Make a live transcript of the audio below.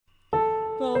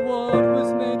The Word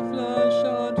was made flesh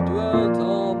and dwelt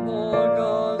among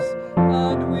us,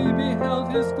 and we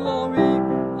beheld his glory.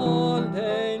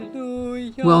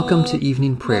 Alleluia. Welcome to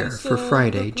evening prayer for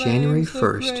Friday, January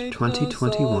 1st,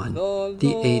 2021,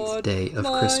 the 8th day of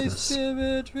Christmas.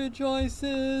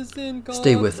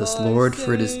 Stay with us, Lord,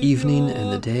 for it is evening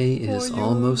and the day is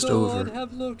almost over.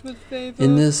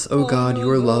 In this, O God,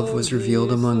 your love was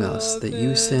revealed among us, that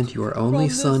you sent your only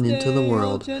Son into the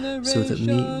world so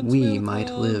that we might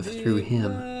live through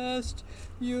him.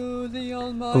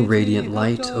 O radiant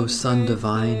light, O Son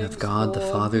divine of God the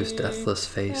Father's deathless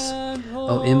face,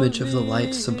 O image of the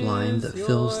light sublime that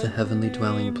fills the heavenly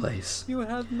dwelling place.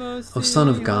 O Son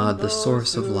of God, the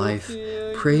source of life,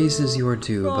 praise is your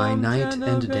due by night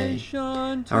and day.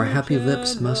 Our happy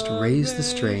lips must raise the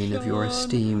strain of your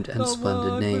esteemed and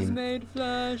splendid name.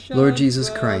 Lord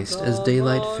Jesus Christ, as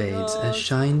daylight fades, as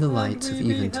shine the lights of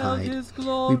eventide,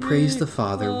 we praise the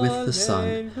Father with the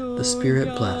Son, the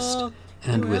Spirit blessed,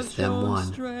 and with them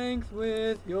one.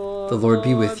 The Lord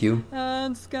be with you.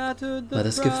 Let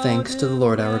us give thanks to the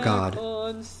Lord our God.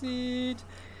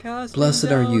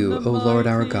 Blessed are you, O Lord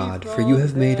our God, for you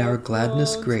have made our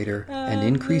gladness greater and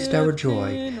increased our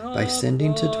joy by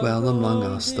sending to dwell among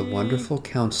us the wonderful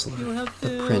Counselor,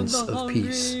 the Prince of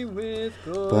Peace.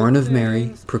 Born of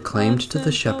Mary, proclaimed to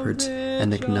the shepherds,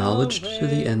 and acknowledged to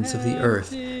the ends of the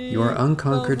earth, your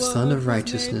unconquered Son of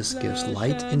Righteousness gives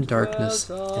light in darkness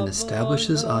and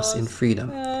establishes us in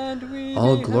freedom.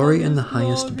 All glory in the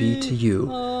highest be to you,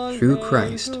 through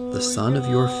Christ, the Son of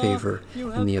your favor,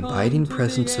 in the abiding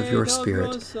presence of your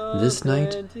Spirit, this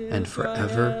night and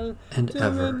forever and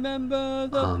ever.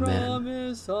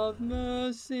 Amen.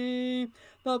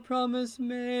 The promise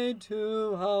made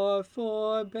to our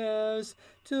forebears,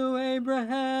 to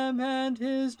Abraham and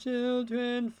his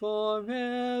children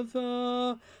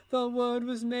forever. The Word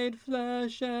was made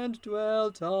flesh and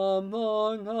dwelt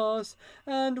among us,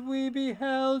 and we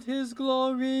beheld his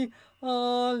glory.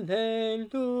 Alleluia.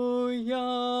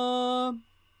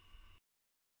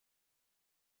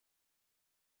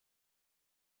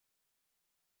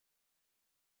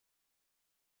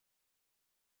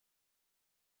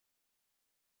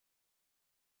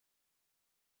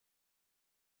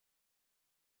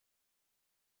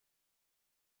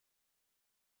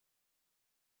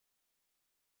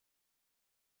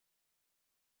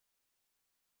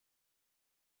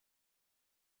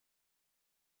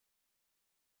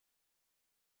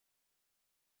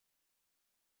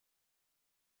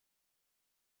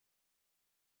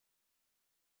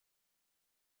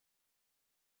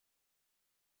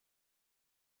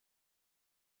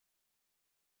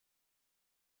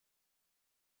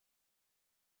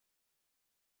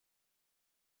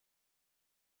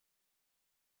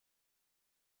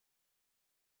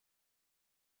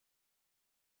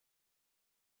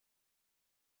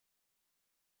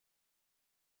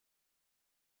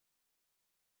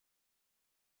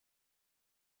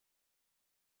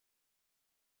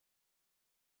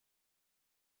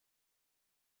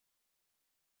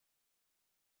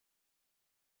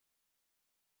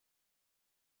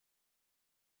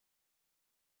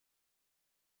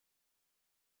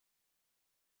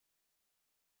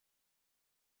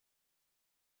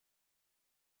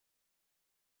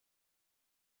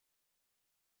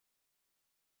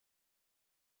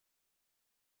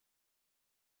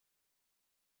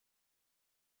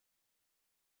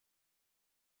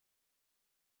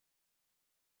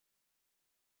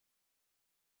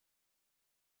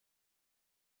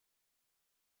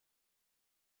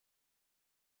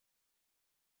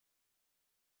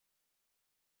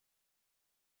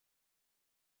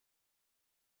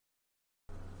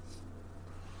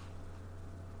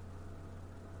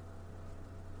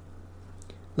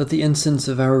 Let the incense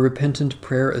of our repentant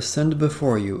prayer ascend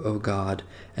before you, O God,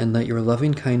 and let your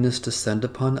loving kindness descend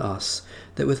upon us,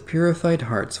 that with purified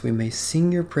hearts we may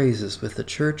sing your praises with the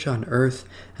church on earth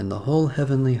and the whole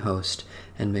heavenly host,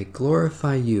 and may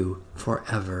glorify you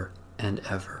forever and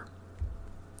ever.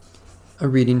 A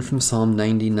reading from Psalm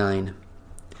 99.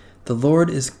 The Lord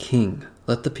is King,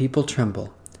 let the people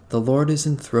tremble. The Lord is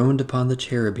enthroned upon the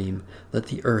cherubim, let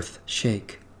the earth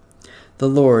shake. The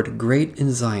Lord, great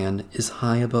in Zion, is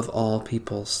high above all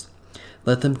peoples.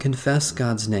 Let them confess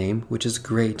God's name, which is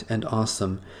great and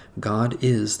awesome. God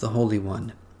is the Holy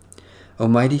One. O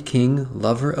mighty King,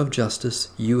 lover of justice,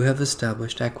 you have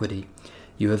established equity.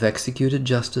 You have executed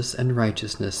justice and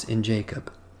righteousness in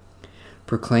Jacob.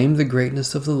 Proclaim the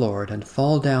greatness of the Lord and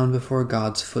fall down before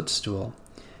God's footstool.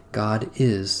 God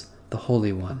is the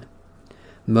Holy One.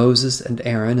 Moses and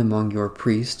Aaron among your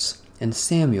priests, and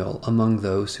Samuel among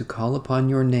those who call upon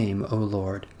your name, O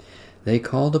Lord. They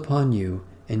called upon you,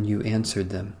 and you answered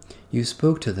them. You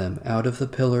spoke to them out of the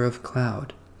pillar of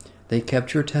cloud. They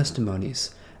kept your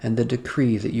testimonies and the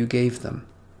decree that you gave them.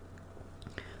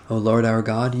 O Lord our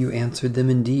God, you answered them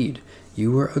indeed.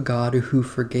 You were a God who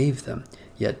forgave them,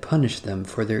 yet punished them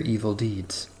for their evil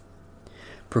deeds.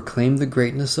 Proclaim the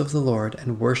greatness of the Lord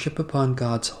and worship upon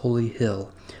God's holy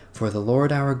hill, for the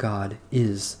Lord our God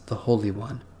is the Holy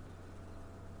One.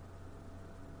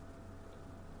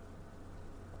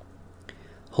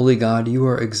 Holy God, you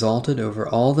are exalted over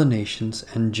all the nations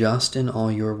and just in all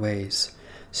your ways.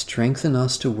 Strengthen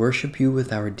us to worship you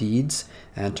with our deeds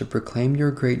and to proclaim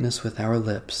your greatness with our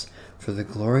lips, for the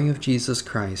glory of Jesus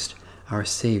Christ, our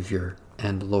Savior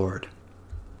and Lord.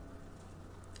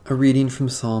 A reading from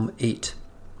Psalm 8.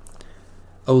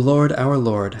 O Lord, our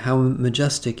Lord, how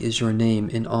majestic is your name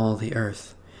in all the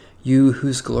earth. You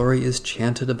whose glory is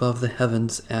chanted above the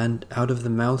heavens and out of the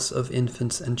mouths of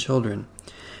infants and children.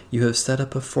 You have set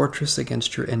up a fortress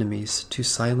against your enemies to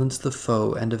silence the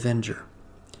foe and avenger.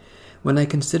 When I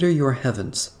consider your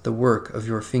heavens, the work of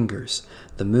your fingers,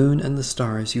 the moon and the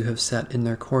stars you have set in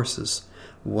their courses,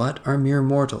 what are mere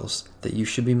mortals that you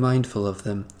should be mindful of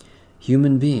them,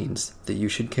 human beings that you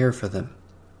should care for them?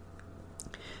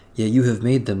 Yet you have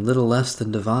made them little less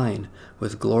than divine.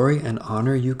 With glory and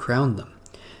honor you crown them.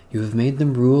 You have made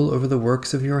them rule over the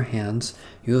works of your hands.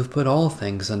 You have put all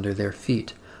things under their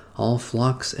feet, all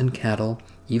flocks and cattle,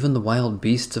 even the wild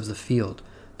beasts of the field,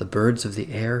 the birds of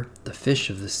the air, the fish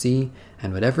of the sea,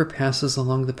 and whatever passes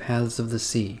along the paths of the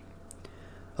sea.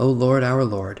 O Lord, our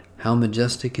Lord, how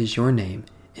majestic is your name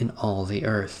in all the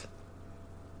earth.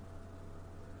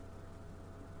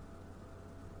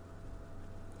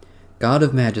 God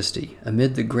of majesty,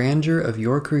 amid the grandeur of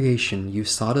your creation you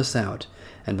sought us out,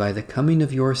 and by the coming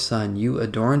of your Son you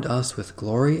adorned us with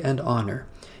glory and honor,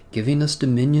 giving us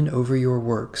dominion over your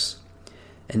works.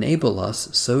 Enable us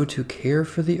so to care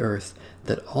for the earth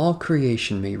that all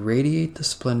creation may radiate the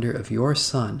splendor of your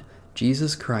Son,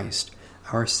 Jesus Christ,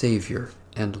 our Savior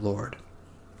and Lord.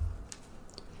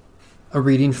 A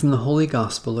reading from the Holy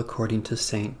Gospel according to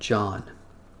St. John.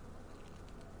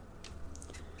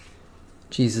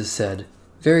 Jesus said,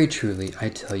 Very truly, I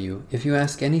tell you, if you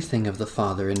ask anything of the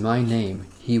Father in my name,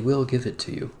 he will give it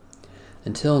to you.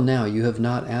 Until now you have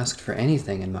not asked for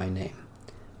anything in my name.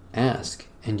 Ask,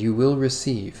 and you will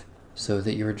receive, so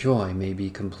that your joy may be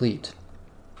complete.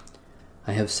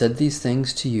 I have said these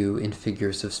things to you in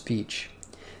figures of speech.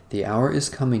 The hour is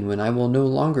coming when I will no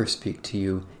longer speak to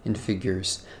you in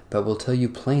figures, but will tell you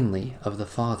plainly of the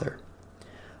Father.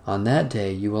 On that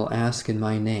day you will ask in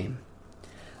my name.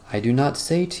 I do not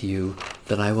say to you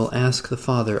that I will ask the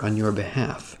Father on your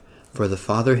behalf, for the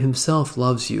Father himself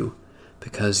loves you,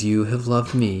 because you have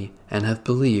loved me and have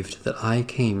believed that I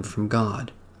came from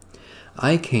God.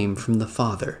 I came from the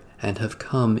Father and have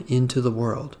come into the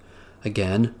world.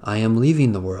 Again, I am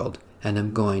leaving the world and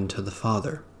am going to the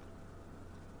Father.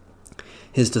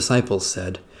 His disciples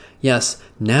said, Yes,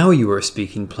 now you are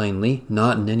speaking plainly,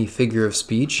 not in any figure of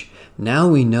speech. Now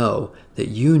we know that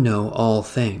you know all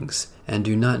things, and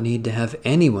do not need to have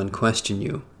anyone question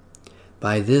you.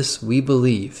 By this we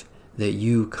believe that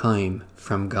you came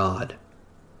from God.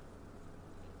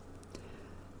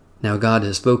 Now God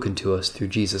has spoken to us through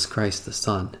Jesus Christ the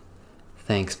Son.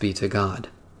 Thanks be to God.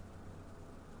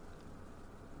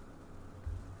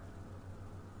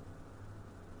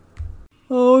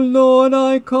 O Lord,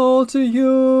 I call to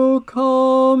you,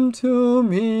 come to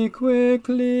me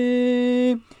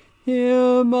quickly.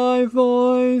 Hear my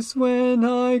voice when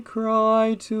I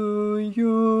cry to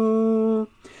you.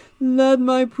 Let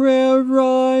my prayer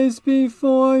rise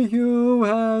before you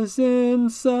as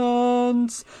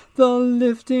incense, the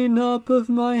lifting up of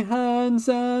my hands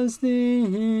as the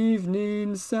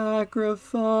evening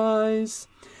sacrifice.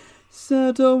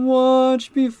 Set a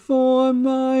watch before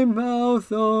my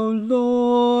mouth, O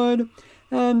Lord,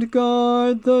 and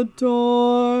guard the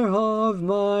door of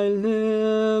my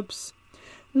lips.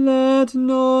 Let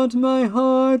not my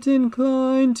heart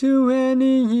incline to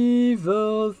any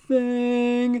evil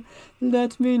thing.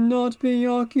 Let me not be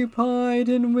occupied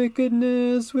in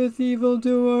wickedness with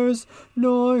evildoers,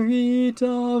 nor eat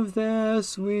of their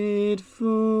sweet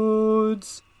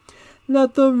foods.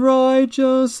 Let the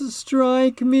righteous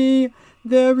strike me.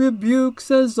 Their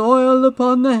rebukes as oil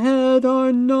upon the head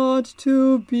are not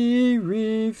to be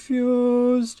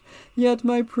refused. Yet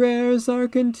my prayers are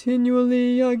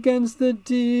continually against the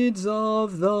deeds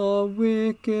of the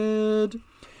wicked.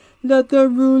 Let the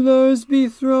rulers be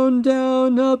thrown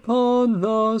down upon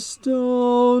the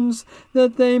stones,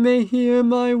 that they may hear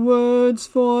my words,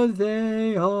 for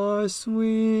they are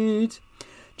sweet.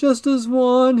 Just as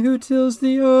one who tills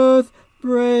the earth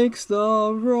breaks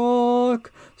the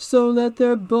rock, so let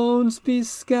their bones be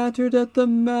scattered at the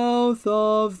mouth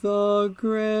of the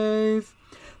grave.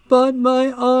 But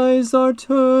my eyes are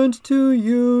turned to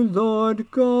you,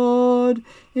 Lord God.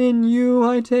 In you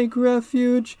I take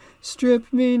refuge.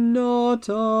 Strip me not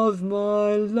of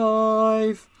my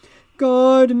life.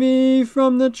 Guard me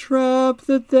from the trap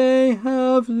that they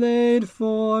have laid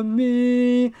for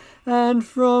me, and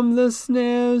from the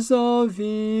snares of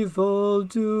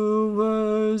evildoers.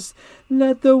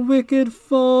 Let the wicked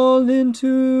fall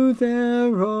into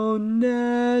their own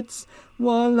nets,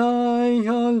 while I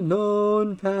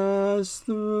alone pass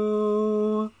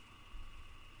through.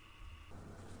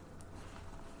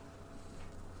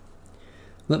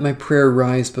 Let my prayer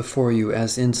rise before you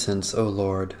as incense, O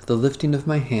Lord, the lifting of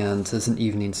my hands as an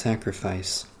evening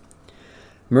sacrifice.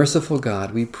 Merciful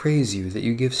God, we praise you that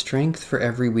you give strength for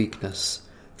every weakness,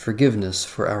 forgiveness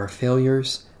for our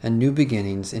failures, and new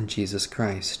beginnings in Jesus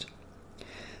Christ.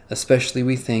 Especially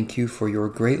we thank you for your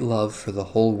great love for the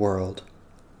whole world,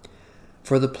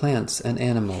 for the plants and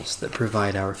animals that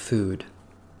provide our food,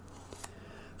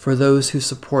 for those who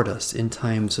support us in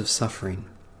times of suffering,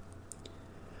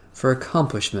 for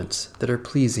accomplishments that are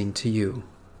pleasing to you,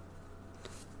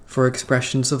 for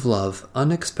expressions of love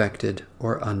unexpected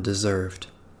or undeserved.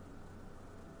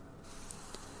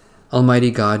 Almighty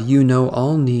God, you know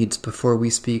all needs before we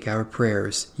speak our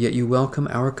prayers, yet you welcome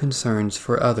our concerns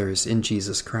for others in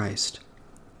Jesus Christ.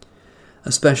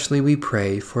 Especially we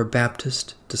pray for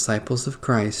Baptist, Disciples of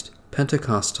Christ,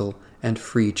 Pentecostal, and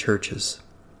free churches,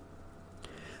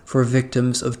 for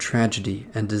victims of tragedy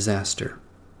and disaster,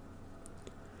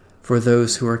 for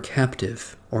those who are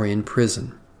captive or in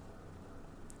prison,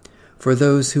 for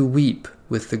those who weep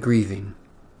with the grieving,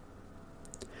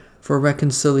 for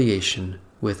reconciliation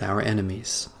with our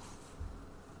enemies.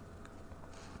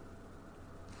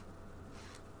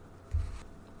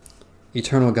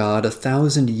 Eternal God,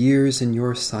 1,000 years in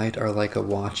your sight are like a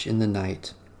watch in the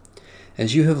night.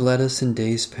 As you have led us in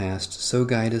days past, so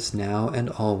guide us now and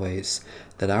always,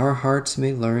 that our hearts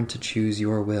may learn to choose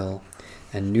your will,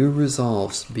 and new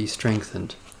resolves be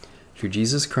strengthened. Through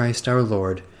Jesus Christ our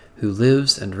Lord, who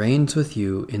lives and reigns with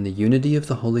you in the unity of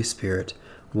the Holy Spirit,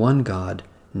 one God,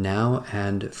 now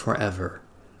and forever.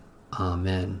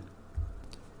 Amen.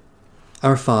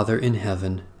 Our Father in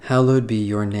heaven, hallowed be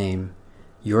your name.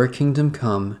 Your kingdom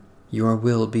come, your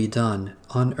will be done,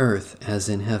 on earth as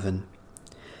in heaven.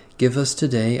 Give us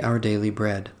today our daily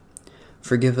bread.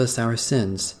 Forgive us our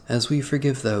sins, as we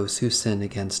forgive those who sin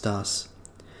against us.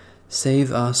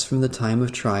 Save us from the time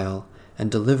of trial,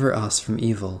 and deliver us from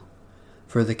evil.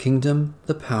 For the kingdom,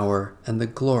 the power, and the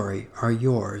glory are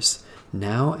yours,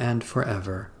 now and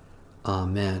forever.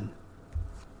 Amen.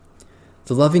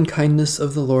 The loving kindness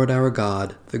of the Lord our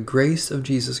God, the grace of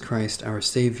Jesus Christ our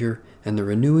Savior, and the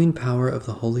renewing power of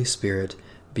the Holy Spirit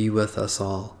be with us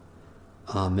all.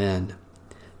 Amen.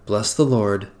 Bless the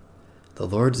Lord. The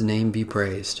Lord's name be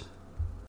praised.